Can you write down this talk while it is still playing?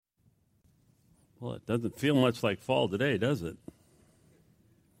Well, it doesn't feel much like fall today, does it?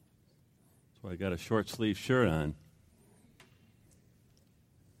 That's why I got a short sleeve shirt on.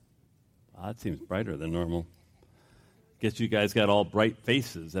 Wow, that seems brighter than normal. Guess you guys got all bright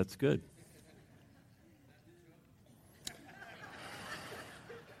faces. That's good.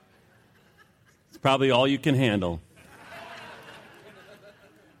 It's probably all you can handle.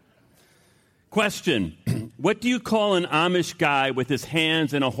 Question. What do you call an Amish guy with his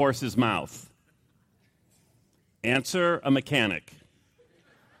hands in a horse's mouth? Answer, a mechanic.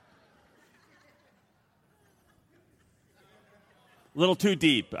 A little too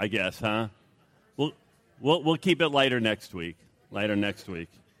deep, I guess, huh? We'll keep it lighter next week. Got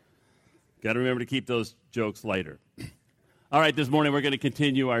to remember to keep those jokes lighter. All right, this morning we're going to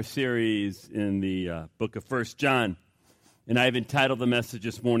continue our series in the book of 1 John. And I've entitled the message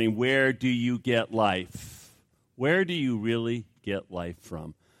this morning, Where Do You Get Life? Where do you really get life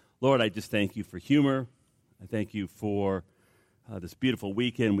from? Lord, I just thank you for humor. I thank you for this beautiful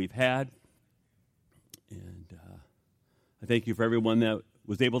weekend we've had. And I thank you for everyone that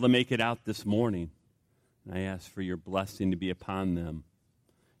was able to make it out this morning. And I ask for your blessing to be upon them.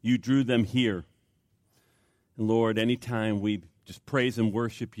 You drew them here. And Lord, anytime we just praise and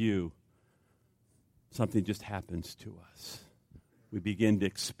worship you, something just happens to us. We begin to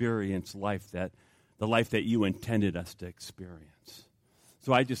experience the life that you intended us to experience.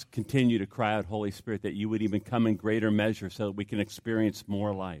 So I just continue to cry out, Holy Spirit, that you would even come in greater measure so that we can experience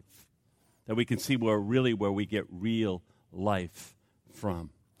more life, that we can see where we get real life from.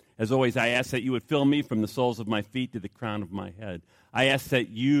 As always, I ask that you would fill me from the soles of my feet to the crown of my head. I ask that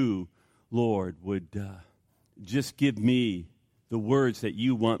you, Lord, would just give me the words that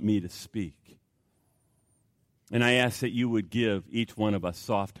you want me to speak. And I ask that you would give each one of us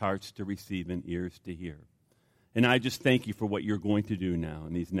soft hearts to receive and ears to hear. And I just thank you for what you're going to do now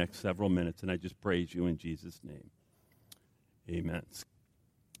in these next several minutes. And I just praise you in Jesus' name. Amen.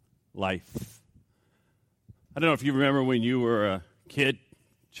 Life. I don't know if you remember when you were a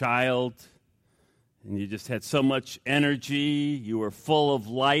child, and you just had so much energy. You were full of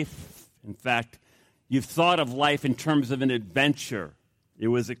life. In fact, you've thought of life in terms of an adventure. It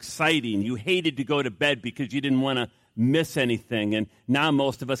was exciting. You hated to go to bed because you didn't want to miss anything. And now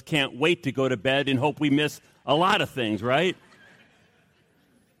most of us can't wait to go to bed and hope we miss a lot of things, right?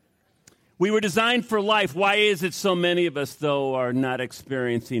 We were designed for life. Why is it so many of us, though, are not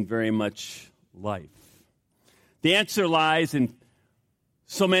experiencing very much life? The answer lies in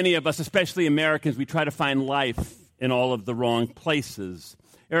so many of us, especially Americans, we try to find life in all of the wrong places.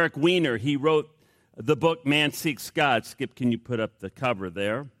 Eric Weiner, he wrote the book Man Seeks God. Skip, can you put up the cover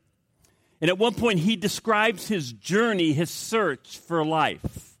there? And at one point, he describes his journey, his search for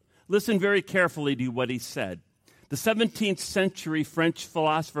life. Listen very carefully to what he said. The 17th century French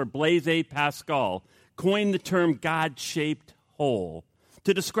philosopher Blaise Pascal coined the term God-shaped hole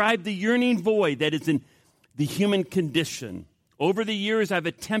to describe the yearning void that is in the human condition. Over the years, I've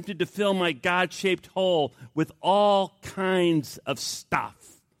attempted to fill my God-shaped hole with all kinds of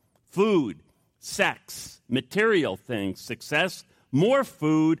stuff. Food, sex, material things, success, more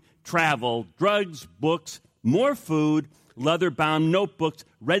food, travel, drugs, books, more food, leather-bound notebooks,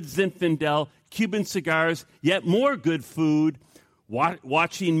 red Zinfandel, Cuban cigars, yet more good food,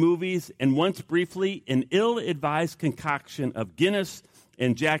 watching movies, and once briefly, an ill-advised concoction of Guinness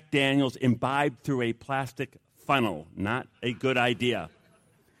and Jack Daniels imbibed through a plastic funnel. Not a good idea.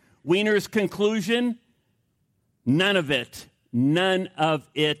 Weiner's conclusion, none of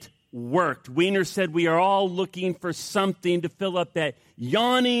it worked. Weiner said we are all looking for something to fill up that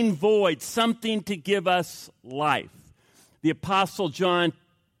yawning void, something to give us life. The Apostle John,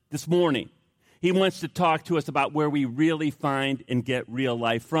 this morning, he wants to talk to us about where we really find and get real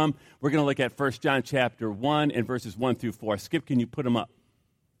life from. We're going to look at 1 John chapter 1 and verses 1 through 4. Skip, can you put them up?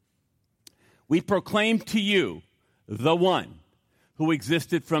 We proclaim to you the one who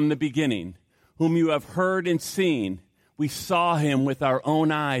existed from the beginning, whom you have heard and seen. We saw him with our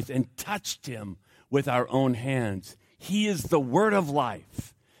own eyes and touched him with our own hands. He is the word of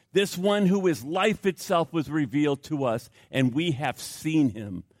life. This one who is life itself was revealed to us, and we have seen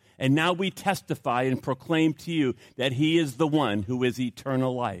him. And now we testify and proclaim to you that he is the one who is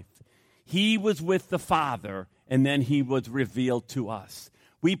eternal life. He was with the Father, and then he was revealed to us.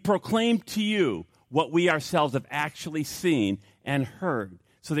 We proclaim to you what we ourselves have actually seen and heard,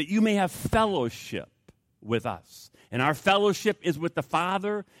 so that you may have fellowship with us. And our fellowship is with the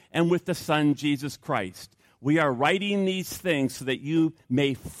Father and with the Son, Jesus Christ. We are writing these things so that you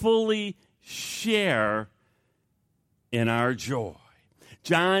may fully share in our joy.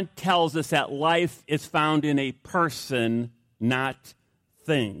 John tells us that life is found in a person, not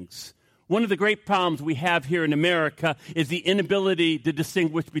things. One of the great problems we have here in America is the inability to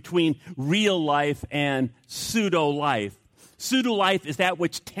distinguish between real life and pseudo-life. Pseudo-life is that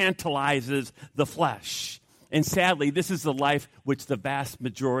which tantalizes the flesh. And sadly, this is the life which the vast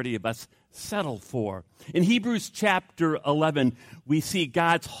majority of us settle for. In Hebrews chapter 11, we see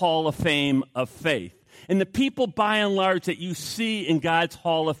God's hall of fame of faith. And the people, by and large, that you see in God's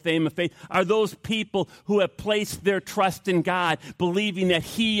hall of fame of faith are those people who have placed their trust in God, believing that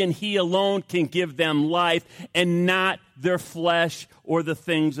He and He alone can give them life and not their flesh or the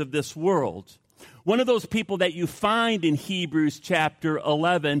things of this world. One of those people that you find in Hebrews chapter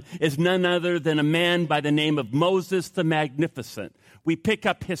 11 is none other than a man by the name of Moses the Magnificent. We pick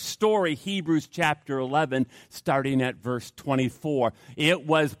up his story, Hebrews chapter 11, starting at verse 24. It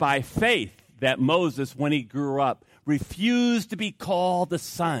was by faith that Moses, when he grew up, refused to be called the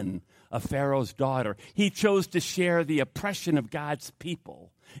son of Pharaoh's daughter. He chose to share the oppression of God's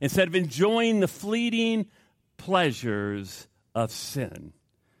people instead of enjoying the fleeting pleasures of sin.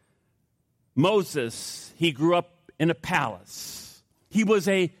 Moses, he grew up in a palace. He was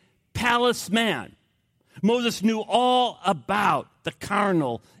a palace man. Moses knew all about the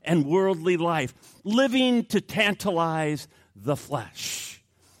carnal and worldly life, living to tantalize the flesh.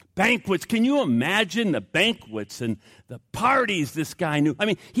 Banquets, can you imagine the banquets and the parties this guy knew? I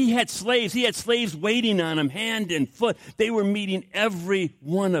mean, he had slaves waiting on him hand and foot. They were meeting every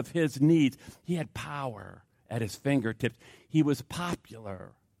one of his needs. He had power at his fingertips. He was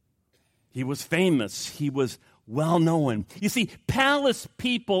popular. He was famous. He was well-known. You see, palace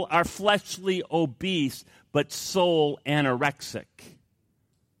people are fleshly obese, but soul anorexic.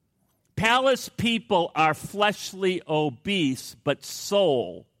 Palace people are fleshly obese, but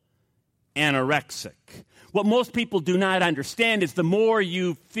soul anorexic. What most people do not understand is the more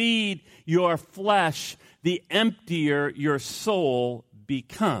you feed your flesh, the emptier your soul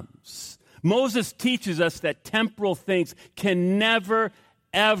becomes. Moses teaches us that temporal things can never,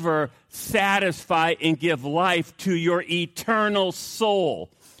 ever satisfy and give life to your eternal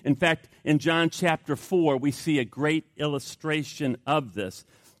soul. In fact, in John chapter 4, we see a great illustration of this.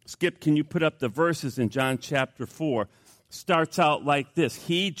 Skip, can you put up the verses in John chapter 4? Starts out like this.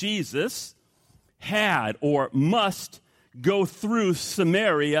 He, Jesus, had or must go through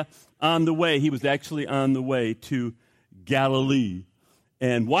Samaria on the way. He was actually on the way to Galilee.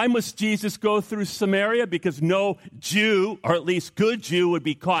 And why must Jesus go through Samaria? Because no Jew, or at least good Jew, would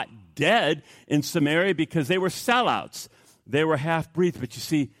be caught dead in Samaria because they were sellouts. They were half-breeds. But you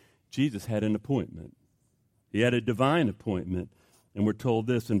see, Jesus had an appointment. He had a divine appointment. And we're told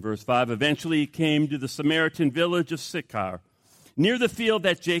this in verse 5. Eventually he came to the Samaritan village of Sychar, near the field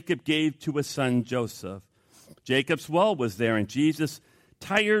that Jacob gave to his son Joseph. Jacob's well was there, and Jesus,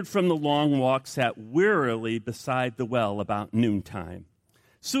 tired from the long walk, sat wearily beside the well about noontime.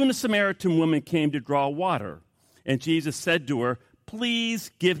 Soon a Samaritan woman came to draw water, and Jesus said to her,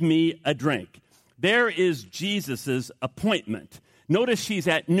 "Please give me a drink." There is Jesus' appointment. Notice she's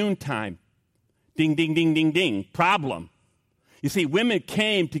at noontime. Ding, ding, ding, ding, ding. Problem. You see, women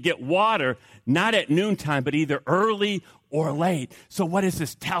came to get water not at noontime, but either early or late. So what does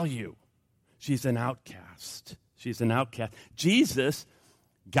this tell you? She's an outcast. She's an outcast. Jesus,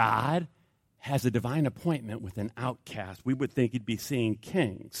 God, has a divine appointment with an outcast. We would think he'd be seeing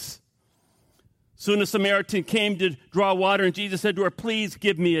kings. Soon a Samaritan came to draw water, and Jesus said to her, "Please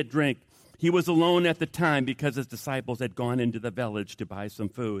give me a drink." He was alone at the time because his disciples had gone into the village to buy some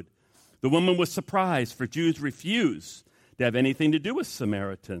food. The woman was surprised, for Jews refuse to have anything to do with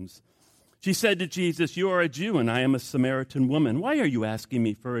Samaritans. She said to Jesus, "You are a Jew, and I am a Samaritan woman. Why are you asking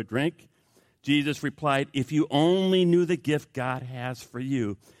me for a drink?" Jesus replied, "If you only knew the gift God has for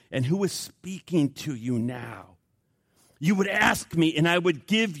you, and who is speaking to you now, you would ask me, and I would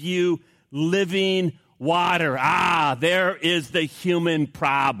give you living water." There is the human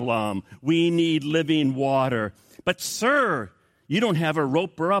problem. We need living water. "But, sir, you don't have a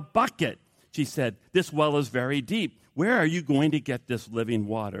rope or a bucket." She said, "This well is very deep. Where are you going to get this living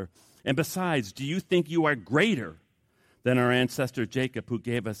water? And besides, do you think you are greater than our ancestor Jacob, who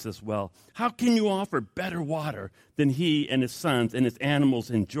gave us this well? How can you offer better water than he and his sons and his animals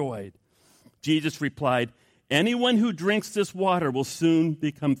enjoyed?" Jesus replied, "Anyone who drinks this water will soon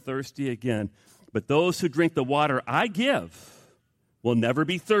become thirsty again. But those who drink the water I give will never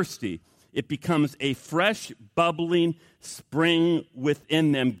be thirsty. It becomes a fresh, bubbling spring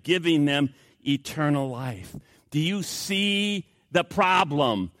within them, giving them eternal life." Do you see the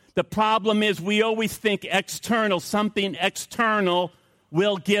problem? The problem is we always think external, something external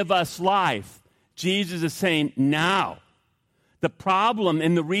will give us life. Jesus is saying, now, The problem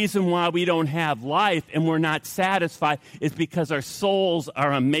and the reason why we don't have life and we're not satisfied is because our souls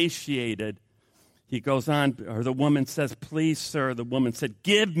are emaciated. He goes on, or the woman says, please, sir, the woman said,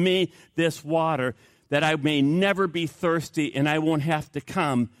 give me this water that I may never be thirsty and I won't have to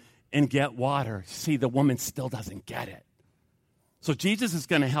come and get water. See, the woman still doesn't get it. So Jesus is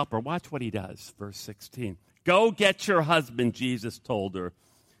going to help her. Watch what he does. Verse 16. Go get your husband, Jesus told her.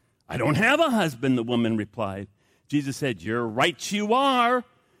 I don't have a husband, the woman replied. Jesus said, you're right, you are.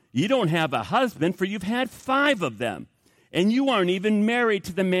 You don't have a husband, for you've had 5 of them. And you aren't even married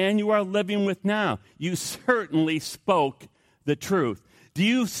to the man you are living with now. You certainly spoke the truth. Do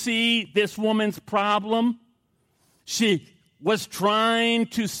you see this woman's problem? She was trying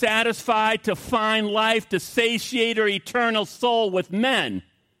to satisfy, to find life, to satiate her eternal soul with men.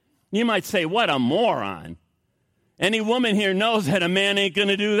 You might say, what a moron. Any woman here knows that a man ain't going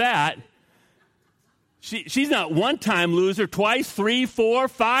to do that. She's not one-time loser, twice, 3, 4,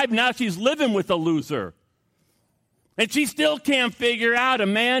 5. Now she's living with a loser. And she still can't figure out a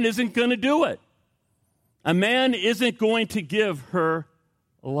man isn't going to do it. A man isn't going to give her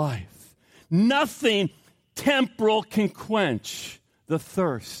life. Nothing temporal can quench the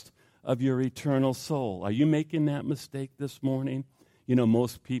thirst of your eternal soul. Are you making that mistake this morning? You know,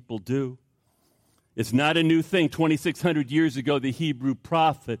 most people do. It's not a new thing. 2,600 years ago, the Hebrew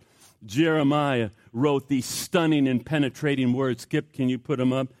prophet Jeremiah wrote these stunning and penetrating words. Skip, can you put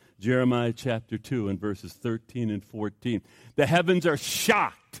them up? Jeremiah chapter 2 and verses 13 and 14. The heavens are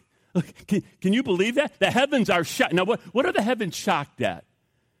shocked. Can you believe that? The heavens are shocked. Now, what are the heavens shocked at?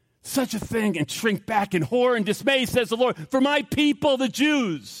 Such a thing, and shrink back in horror and dismay, says the Lord. For my people, the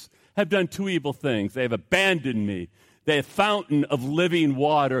Jews, have done 2 evil things. They have abandoned me. They have fountain of living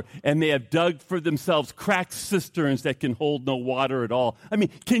water, and they have dug for themselves cracked cisterns that can hold no water at all. I mean,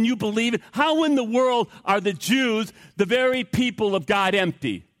 can you believe it? How in the world are the Jews, the very people of God,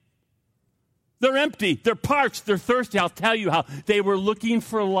 empty? They're empty. They're parched. They're thirsty. I'll tell you how. They were looking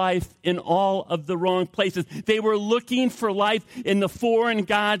for life in all of the wrong places. They were looking for life in the foreign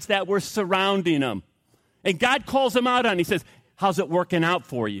gods that were surrounding them. And God calls them out on it. He says, how's it working out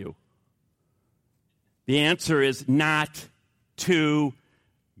for you? The answer is not too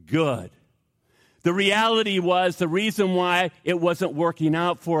good. The reality was the reason why it wasn't working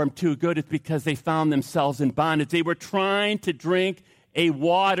out for them too good is because they found themselves in bondage. They were trying to drink a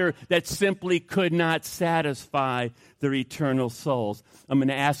water that simply could not satisfy their eternal souls. I'm going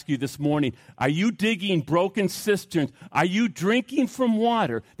to ask you this morning, are you digging broken cisterns? Are you drinking from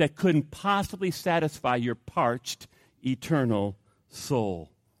water that couldn't possibly satisfy your parched eternal soul?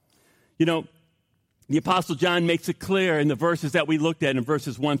 You know, the Apostle John makes it clear in the verses that we looked at in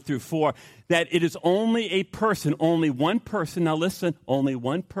verses 1 through 4 that it is only a person, only one person, now listen, only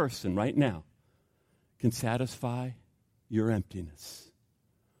one person right now can satisfy your emptiness.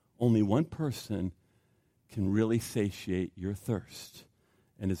 Only one person can really satiate your thirst,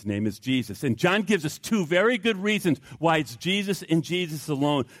 and his name is Jesus. And John gives us 2 very good reasons why it's Jesus and Jesus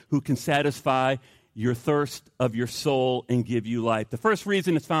alone who can satisfy your thirst of your soul and give you life. The first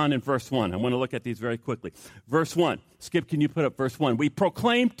reason is found in verse 1. I want to look at these very quickly. Verse 1. Skip, can you put up verse 1? We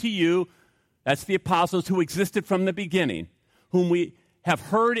proclaim to you, that's the apostles who existed from the beginning, whom we have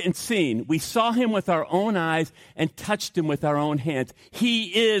heard and seen. We saw him with our own eyes and touched him with our own hands. He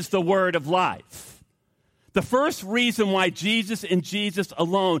is the word of life. The first reason why Jesus and Jesus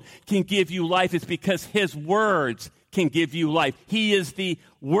alone can give you life is because his words can give you life. He is the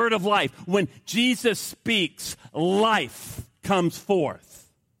word of life. When Jesus speaks, life comes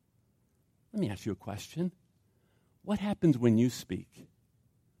forth. Let me ask you a question. What happens when you speak?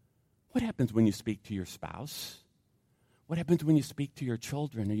 What happens when you speak to your spouse? What happens when you speak to your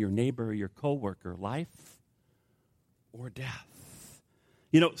children or your neighbor or your coworker? Life or death?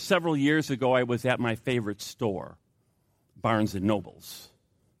 You know, several years ago, I was at my favorite store, Barnes & Noble's.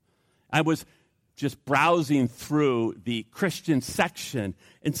 I was just browsing through the Christian section,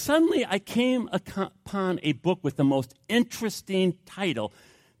 and suddenly I came upon a book with the most interesting title.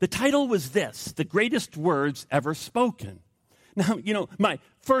 The title was this, The Greatest Words Ever Spoken. Now, you know, my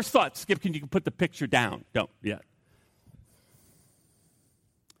first thought, Skip, can you put the picture down? Don't yet.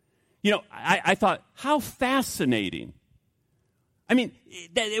 You know, I thought, how fascinating. I mean,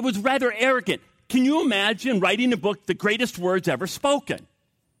 it was rather arrogant. Can you imagine writing a book, The Greatest Words Ever Spoken?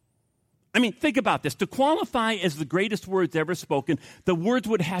 I mean, think about this. To qualify as the greatest words ever spoken, the words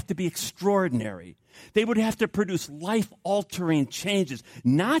would have to be extraordinary. They would have to produce life-altering changes,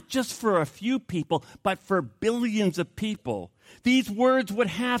 not just for a few people, but for billions of people. These words would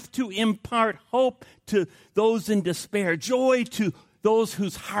have to impart hope to those in despair, joy to those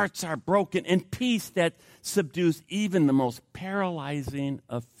whose hearts are broken, and peace that subdues even the most paralyzing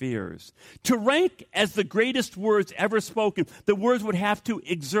of fears. To rank as the greatest words ever spoken, the words would have to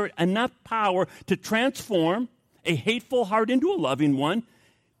exert enough power to transform a hateful heart into a loving one,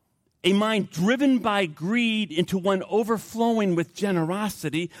 a mind driven by greed into one overflowing with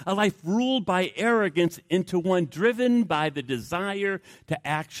generosity, a life ruled by arrogance into one driven by the desire to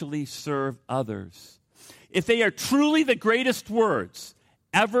actually serve others. If they are truly the greatest words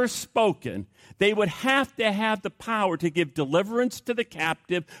ever spoken, they would have to have the power to give deliverance to the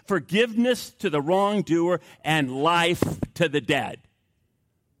captive, forgiveness to the wrongdoer, and life to the dead.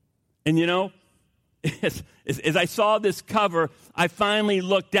 And you know, as I saw this cover, I finally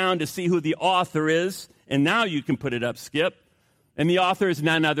looked down to see who the author is, and now you can put it up, Skip. And the author is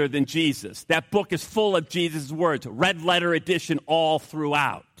none other than Jesus. That book is full of Jesus' words, red letter edition all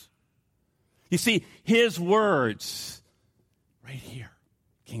throughout. You see, his words right here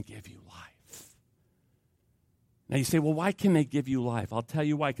can give you life. Now you say, well, why can they give you life? I'll tell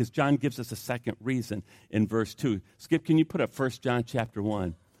you why, because John gives us a second reason in verse 2. Skip, can you put up 1 John chapter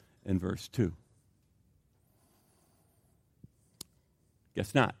 1 and verse 2?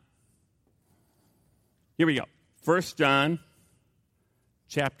 Guess not. Here we go. 1 John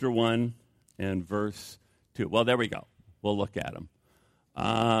chapter 1 and verse 2. Well, there we go. We'll look at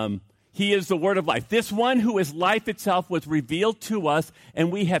him. He is the word of life. This one who is life itself was revealed to us, and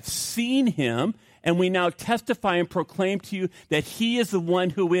we have seen him, and we now testify and proclaim to you that he is the one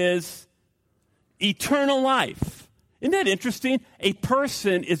who is eternal life. Isn't that interesting? A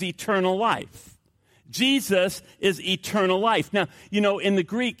person is eternal life. Jesus is eternal life. Now, you know, in the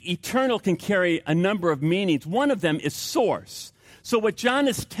Greek, eternal can carry a number of meanings. One of them is source. So what John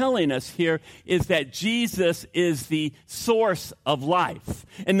is telling us here is that Jesus is the source of life.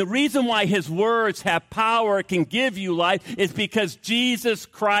 And the reason why his words have power, can give you life, is because Jesus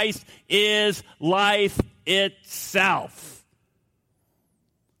Christ is life itself.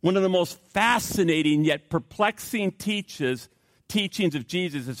 One of the most fascinating yet perplexing teachings of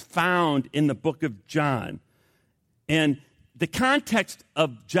Jesus is found in the book of John. And the context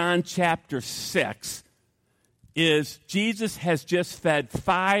of John chapter 6 is Jesus has just fed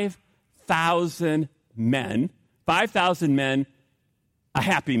 5,000 men, a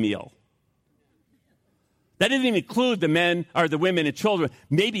happy meal. That didn't even include the men or the women and children,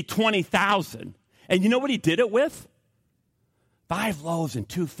 maybe 20,000. And you know what he did it with? 5 loaves and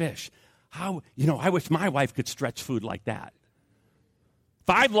 2 fish. How, I wish my wife could stretch food like that.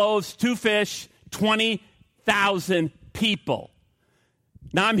 5 loaves, 2 fish, 20,000 people.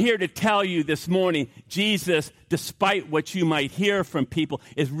 Now, I'm here to tell you this morning, Jesus, despite what you might hear from people,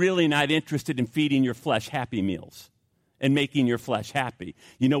 is really not interested in feeding your flesh happy meals and making your flesh happy.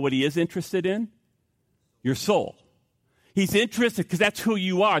 You know what he is interested in? Your soul. He's interested, because that's who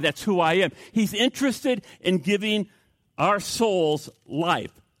you are, that's who I am. He's interested in giving our souls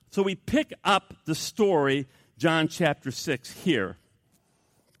life. So we pick up the story, John chapter 6 here.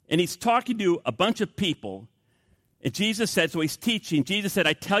 And he's talking to a bunch of people. And Jesus said, so he's teaching. Jesus said,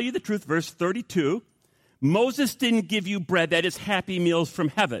 I tell you the truth, verse 32, Moses didn't give you bread, that is happy meals from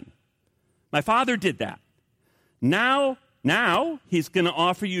heaven. My Father did that. Now he's going to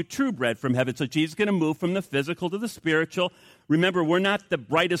offer you true bread from heaven. So Jesus is going to move from the physical to the spiritual. Remember, we're not the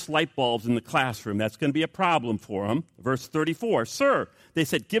brightest light bulbs in the classroom. That's going to be a problem for him. Verse 34, Sir, they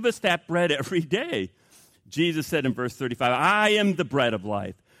said, give us that bread every day. Jesus said in verse 35, I am the bread of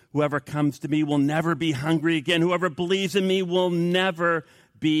life. Whoever comes to me will never be hungry again. Whoever believes in me will never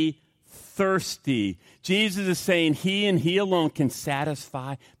be thirsty. Jesus is saying he and he alone can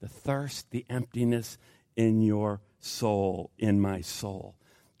satisfy the thirst, the emptiness in your soul, in my soul.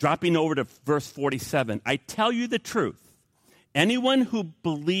 Dropping over to verse 47, I tell you the truth. Anyone who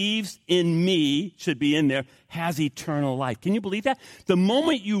believes in me, should be in there, has eternal life. Can you believe that? The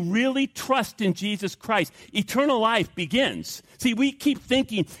moment you really trust in Jesus Christ, eternal life begins. See, we keep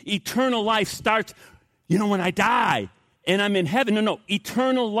thinking eternal life starts, when I die and I'm in heaven. No.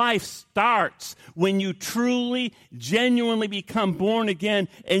 Eternal life starts when you truly, genuinely become born again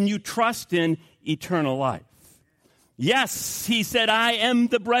and you trust in eternal life. Yes, he said, I am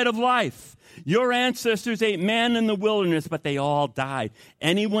the bread of life. Your ancestors ate manna in the wilderness, but they all died.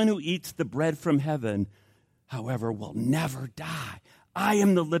 Anyone who eats the bread from heaven, however, will never die. I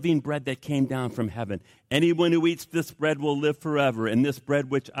am the living bread that came down from heaven. Anyone who eats this bread will live forever, and this bread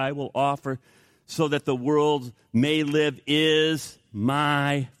which I will offer so that the world may live is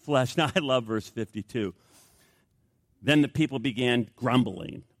my flesh. Now, I love verse 52. Then the people began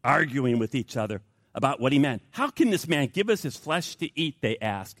grumbling, arguing with each other about what he meant. How can this man give us his flesh to eat, they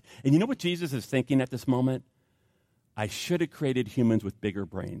ask. And you know what Jesus is thinking at this moment? I should have created humans with bigger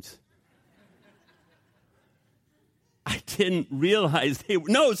brains. I didn't realize they were.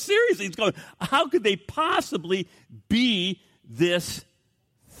 No, seriously, it's going, how could they possibly be this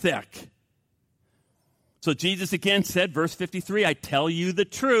thick? So Jesus again said, verse 53, I tell you the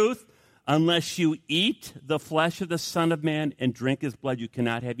truth, unless you eat the flesh of the Son of Man and drink his blood, you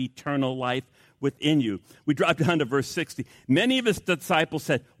cannot have eternal life within you. We drop down to verse 60. Many of his disciples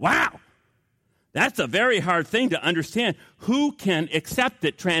said, wow, that's a very hard thing to understand. Who can accept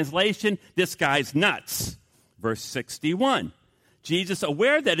it? Translation, this guy's nuts. Verse 61. Jesus,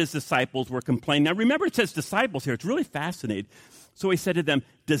 aware that his disciples were complaining. Now remember, it says disciples here. It's really fascinating. So he said to them,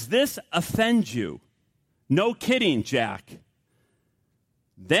 does this offend you? No kidding, Jack.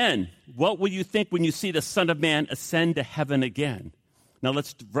 Then, what will you think when you see the Son of Man ascend to heaven again? Now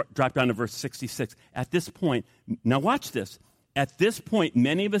let's drop down to verse 66. At this point, now watch this. At this point,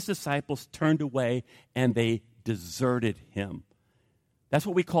 many of his disciples turned away and they deserted him. That's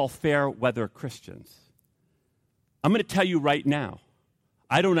what we call fair weather Christians. I'm going to tell you right now,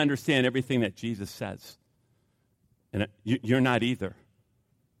 I don't understand everything that Jesus says. And you're not either.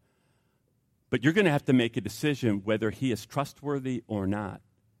 But you're going to have to make a decision whether he is trustworthy or not.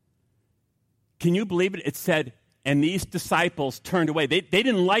 Can you believe it? It said, and these disciples turned away. They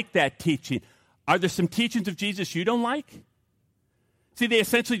didn't like that teaching. Are there some teachings of Jesus you don't like? See, they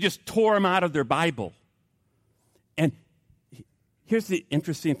essentially just tore him out of their Bible. And here's the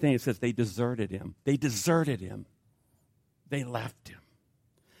interesting thing. It says they deserted him. They deserted him. They left him.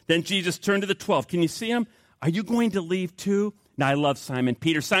 Then Jesus turned to the 12. Can you see him? Are you going to leave too? Now, I love Simon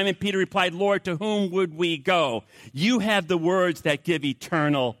Peter. Simon Peter replied, Lord, to whom would we go? You have the words that give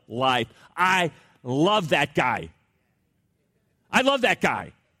eternal life. I love that guy. I love that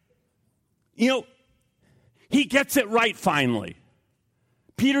guy. You know, he gets it right finally.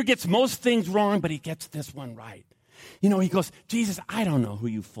 Peter gets most things wrong, but he gets this one right. You know, he goes, Jesus, I don't know who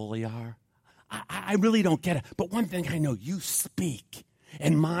you fully are. I really don't get it. But one thing I know, you speak,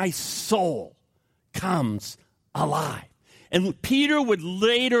 and my soul comes alive. And Peter would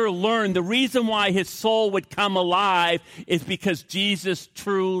later learn the reason why his soul would come alive is because Jesus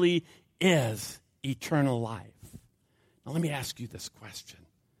truly is eternal life. Now, let me ask you this question.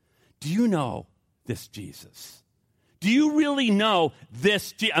 Do you know this Jesus? Do you really know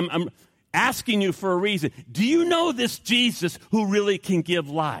this? I'm asking you for a reason. Do you know this Jesus who really can give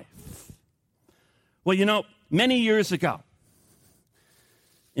life? Well, you know, many years ago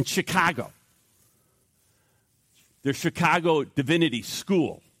in Chicago, there's Chicago Divinity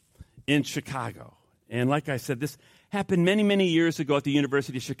School in Chicago. And like I said, this happened many, many years ago at the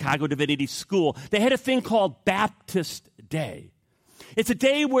University of Chicago Divinity School. They had a thing called Baptist Day. It's a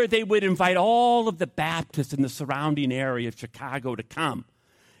day where they would invite all of the Baptists in the surrounding area of Chicago to come.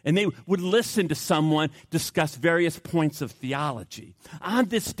 And they would listen to someone discuss various points of theology. On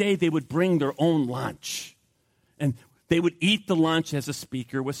this day, they would bring their own lunch. And they would eat the lunch as a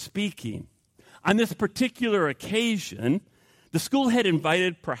speaker was speaking. On this particular occasion, the school had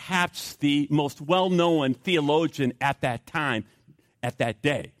invited perhaps the most well-known theologian at that time, at that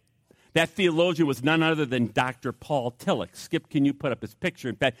day. That theologian was none other than Dr. Paul Tillich. Skip, can you put up his picture?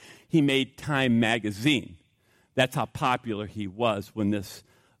 In fact, he made Time magazine. That's how popular he was when this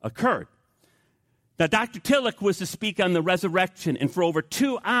occurred. Now, Dr. Tillich was to speak on the resurrection, and for over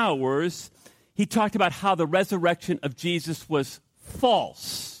 2 hours, he talked about how the resurrection of Jesus was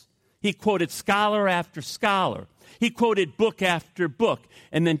false. He quoted scholar after scholar. He quoted book after book.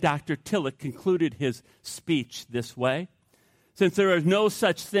 And then Dr. Tillich concluded his speech this way. Since there is no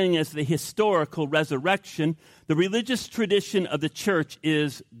such thing as the historical resurrection, the religious tradition of the church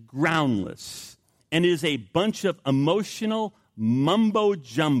is groundless and is a bunch of emotional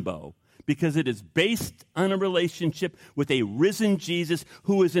mumbo-jumbo because it is based on a relationship with a risen Jesus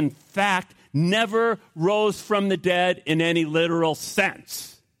who is in fact never rose from the dead in any literal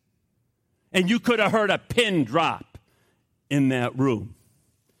sense. And you could have heard a pin drop in that room.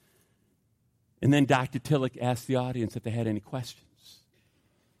 And then Dr. Tillich asked the audience if they had any questions.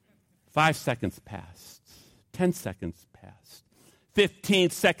 5 seconds passed. 10 seconds passed. 15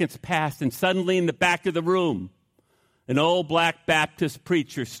 seconds passed, and suddenly in the back of the room, an old black Baptist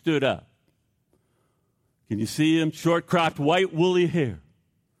preacher stood up. Can you see him? Short-cropped, white, woolly hair.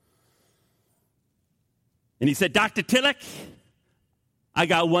 And he said, Dr. Tillich, I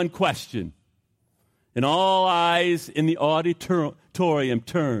got one question. And all eyes in the auditorium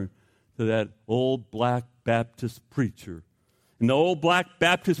turned to that old black Baptist preacher. And the old black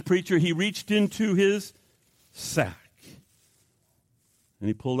Baptist preacher, he reached into his sack. And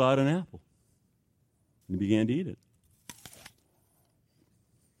he pulled out an apple. And he began to eat it.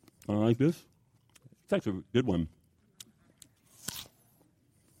 I like this. It's actually a good one.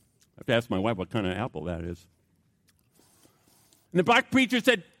 have to ask my wife what kind of apple that is. And the black preacher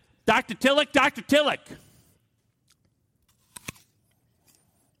said, Dr. Tillich,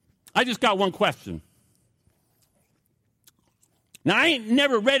 I just got one question. Now, I ain't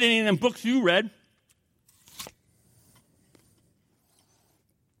never read any of them books you read.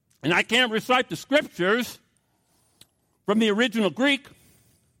 And I can't recite the scriptures from the original Greek.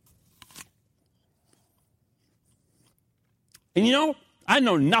 And you know, I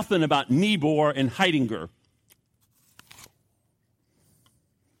know nothing about Niebuhr and Heidegger.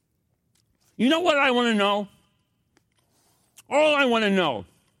 You know what I want to know? All I want to know.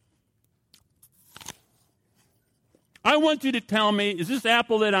 I want you to tell me, is this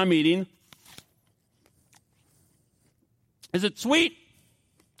apple that I'm eating, is it sweet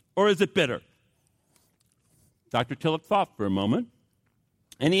or is it bitter? Dr. Tillich thought for a moment,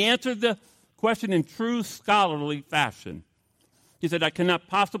 and he answered the question in true scholarly fashion. He said, I cannot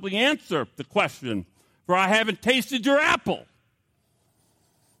possibly answer the question, for I haven't tasted your apple.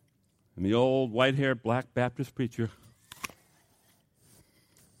 And the old white-haired black Baptist preacher,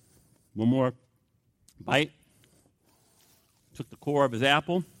 one more bite, took the core of his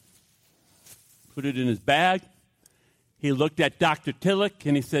apple, put it in his bag. He looked at Dr. Tillich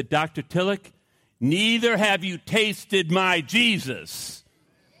and he said, Dr. Tillich, neither have you tasted my Jesus.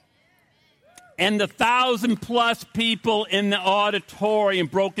 And the 1,000+ people in the auditorium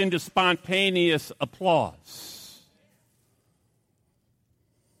broke into spontaneous applause.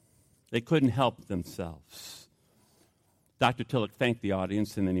 They couldn't help themselves. Dr. Tillich thanked the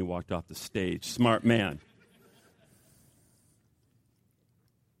audience and then he walked off the stage. Smart man.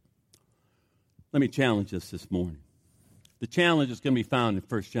 Let me challenge us this morning. The challenge is going to be found in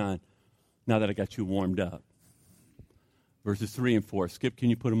 1 John, now that I got you warmed up. Verses 3 and 4. Skip, can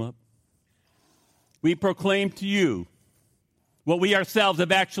you put them up? We proclaim to you what we ourselves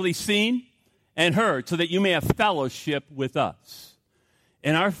have actually seen and heard, so that you may have fellowship with us.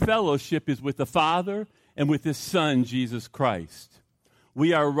 And our fellowship is with the Father and with His Son, Jesus Christ.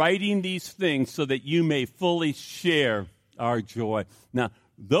 We are writing these things so that you may fully share our joy. Now,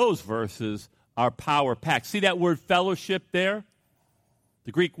 those verses are power-packed. See that word fellowship there?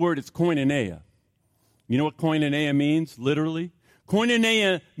 The Greek word is koinonia. You know what koinonia means, literally?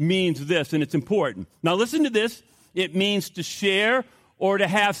 Koinonia means this, and it's important. Now listen to this. It means to share or to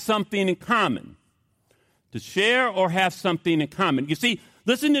have something in common. To share or have something in common. You see,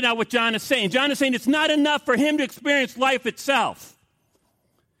 listen to now what John is saying. John is saying it's not enough for him to experience life itself.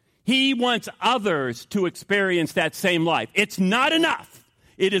 He wants others to experience that same life. It's not enough.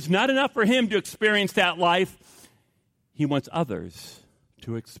 It is not enough for him to experience that life. He wants others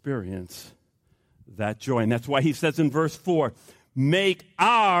to experience that joy. And that's why he says in verse 4, make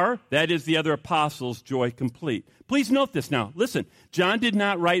our, that is the other apostles' joy complete. Please note this now. Listen, John did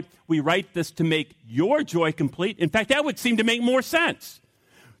not write, we write this to make your joy complete. In fact, that would seem to make more sense.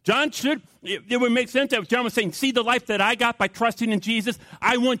 It would make sense that John was saying, see the life that I got by trusting in Jesus?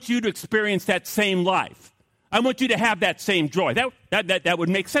 I want you to experience that same life. I want you to have that same joy. That would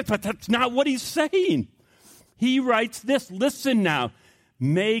make sense, but that's not what he's saying. He writes this, listen now,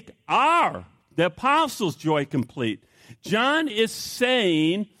 make our, the apostles' joy complete. John is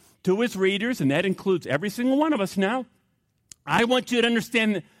saying to his readers, and that includes every single one of us now, I want you to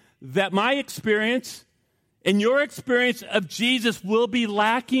understand that my experience and your experience of Jesus will be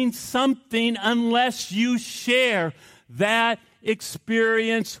lacking something unless you share that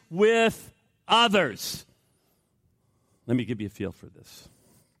experience with others. Let me give you a feel for this.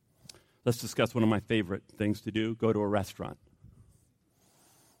 Let's discuss one of my favorite things to do. Go to a restaurant.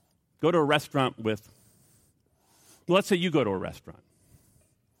 Go to a restaurant with, let's say you go to a restaurant.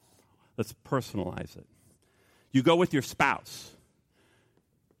 Let's personalize it. You go with your spouse.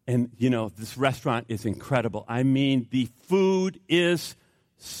 And, you know, this restaurant is incredible. I mean, the food is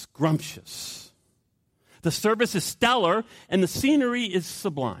scrumptious. The service is stellar, and the scenery is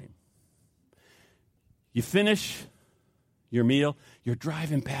sublime. You finish your meal, you're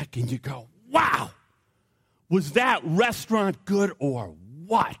driving back, and you go, wow, was that restaurant good or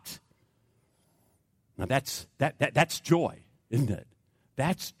what? Now, that's joy, isn't it?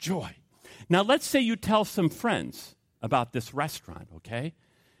 That's joy. Now, let's say you tell some friends about this restaurant, okay?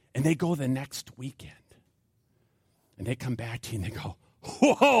 And they go the next weekend. And they come back to you and they go,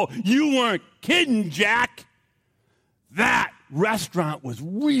 whoa, you weren't kidding, Jack. That restaurant was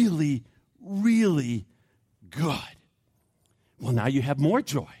really, really good. Well, now you have more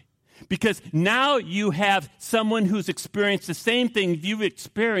joy. Because now you have someone who's experienced the same thing you've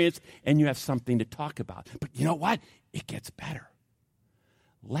experienced, and you have something to talk about. But you know what? It gets better.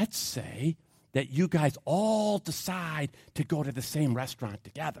 Let's say that you guys all decide to go to the same restaurant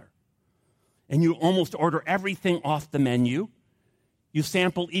together. and you almost order everything off the menu. You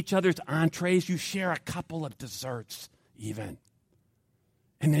sample each other's entrees. You share a couple of desserts even.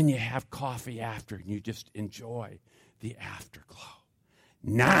 And then you have coffee after, and you just enjoy the afterglow.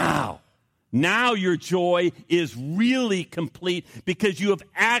 Now your joy is really complete because you have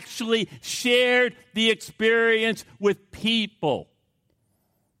actually shared the experience with people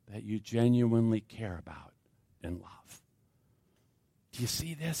that you genuinely care about and love. Do you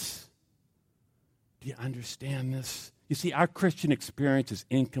see this? Do you understand this? You see, our Christian experience is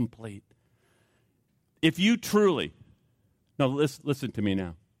incomplete. If you truly, now listen to me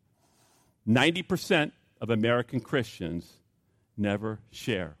now, 90% of American Christians never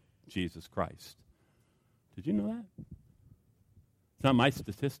share Jesus Christ. Did you know that? It's not my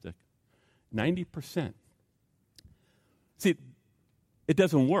statistic. 90%. See, it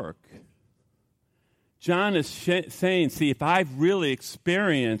doesn't work. John is saying, see, if I've really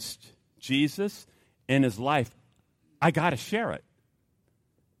experienced Jesus and his life, I got to share it.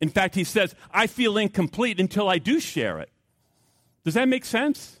 In fact, he says, I feel incomplete until I do share it. Does that make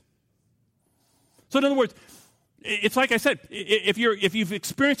sense? So in other words, it's like I said, if you've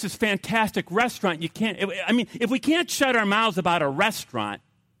experienced this fantastic restaurant, you can't, I mean, if we can't shut our mouths about a restaurant,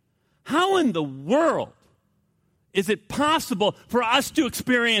 how in the world is it possible for us to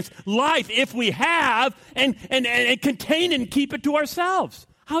experience life if we have and contain and keep it to ourselves?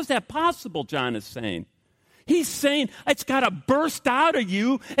 How is that possible, John is saying? He's saying it's got to burst out of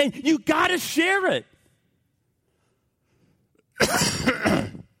you and you got to share it.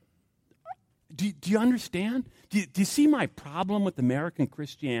 Do you understand? Do you see my problem with American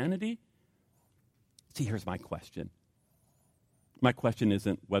Christianity? See, here's my question. My question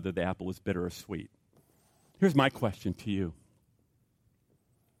isn't whether the apple is bitter or sweet. Here's my question to you.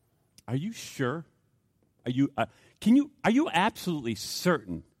 Are you sure? Are you absolutely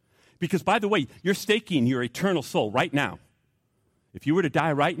certain? Because, by the way, you're staking your eternal soul right now. If you were to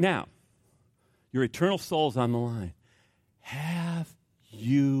die right now, your eternal soul is on the line. Have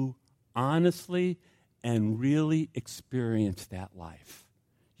you honestly and really experienced that life?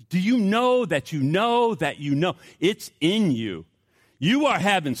 Do you know that you know that you know? It's in you. You are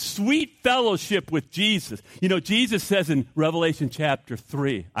having sweet fellowship with Jesus. You know, Jesus says in Revelation chapter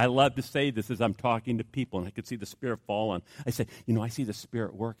 3, I love to say this as I'm talking to people, and I could see the Spirit fall on. I say, you know, I see the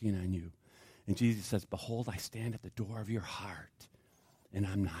Spirit working on you. And Jesus says, behold, I stand at the door of your heart, and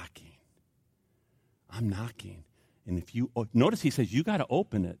I'm knocking. I'm knocking. And if you, notice he says, you got to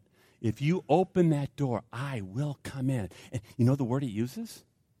open it. If you open that door, I will come in. And you know the word he uses?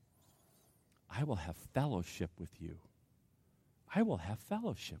 I will have fellowship with you. I will have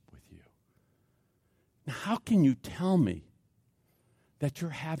fellowship with you. Now, how can you tell me that you're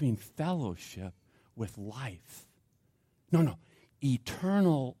having fellowship with life? No,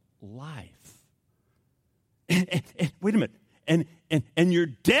 eternal life. And wait a minute, and you're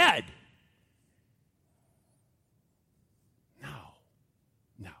dead.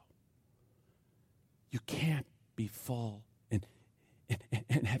 No. You can't be full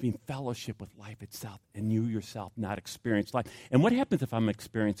and having fellowship with life itself, and you yourself not experience life. And what happens if I'm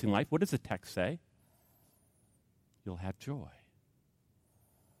experiencing life? What does the text say? You'll have joy.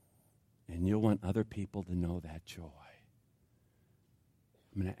 And you'll want other people to know that joy.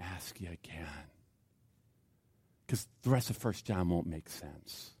 I'm going to ask you again, because the rest of 1 John won't make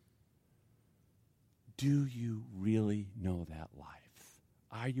sense. Do you really know that life?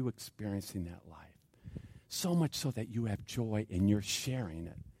 Are you experiencing that life? So much so that you have joy and you're sharing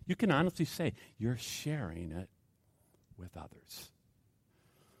it. You can honestly say you're sharing it with others.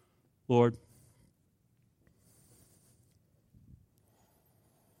 Lord,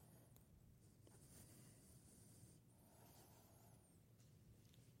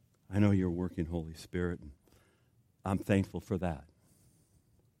 I know you're working, Holy Spirit, and I'm thankful for that.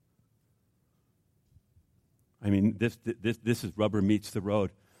 I mean, this is rubber meets the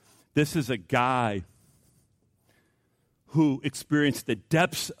road. This is a guy who experienced the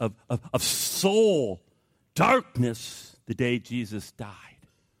depths of soul darkness the day Jesus died.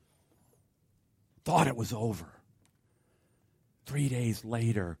 Thought it was over. 3 days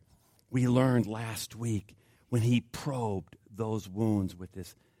later, we learned last week when he probed those wounds with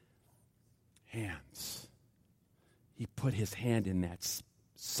his hands. He put his hand in that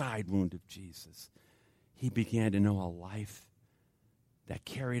side wound of Jesus. He began to know a life that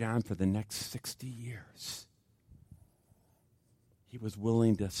carried on for the next 60 years. He was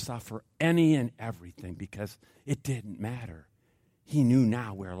willing to suffer any and everything because it didn't matter. He knew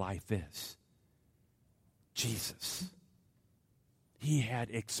now where life is. Jesus. He had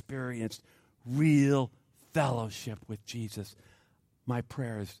experienced real fellowship with Jesus. My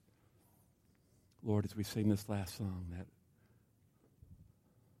prayer is Lord, as we sing this last song, that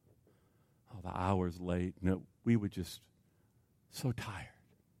the hour's late, and that we would just so tired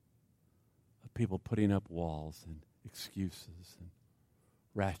of people putting up walls and excuses and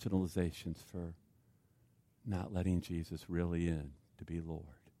rationalizations for not letting Jesus really in to be Lord.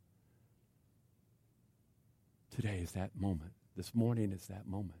 Today is that moment. This morning is that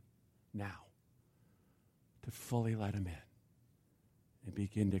moment. Now, to fully let him in and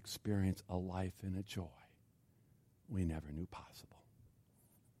begin to experience a life and a joy we never knew possible.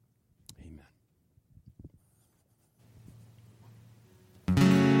 Amen.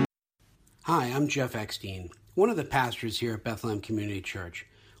 Hi, I'm Jeff Eckstein, one of the pastors here at Bethlehem Community Church.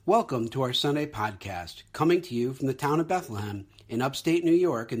 Welcome to our Sunday podcast, coming to you from the town of Bethlehem in upstate New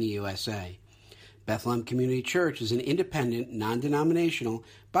York in the USA. Bethlehem Community Church is an independent, non-denominational,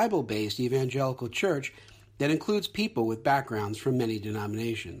 Bible-based evangelical church that includes people with backgrounds from many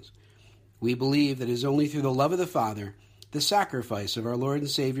denominations. We believe that it is only through the love of the Father, the sacrifice of our Lord and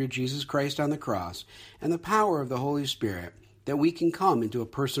Savior Jesus Christ on the cross, and the power of the Holy Spirit that we can come into a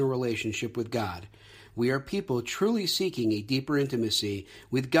personal relationship with God. We are people truly seeking a deeper intimacy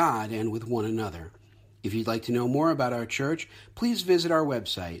with God and with one another. If you'd like to know more about our church, please visit our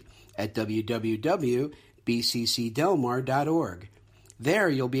website at www.bccdelmar.org. There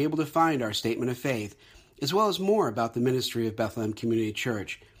you'll be able to find our statement of faith, as well as more about the ministry of Bethlehem Community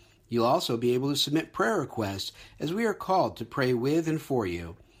Church. You'll also be able to submit prayer requests as we are called to pray with and for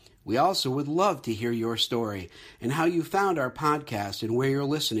you. We also would love to hear your story and how you found our podcast and where you're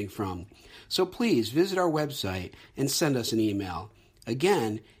listening from. So please visit our website and send us an email.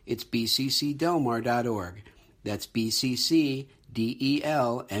 Again, it's bccdelmar.org. That's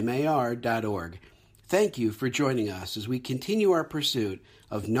bccdelmar.org. Thank you for joining us as we continue our pursuit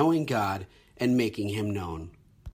of knowing God and making him known.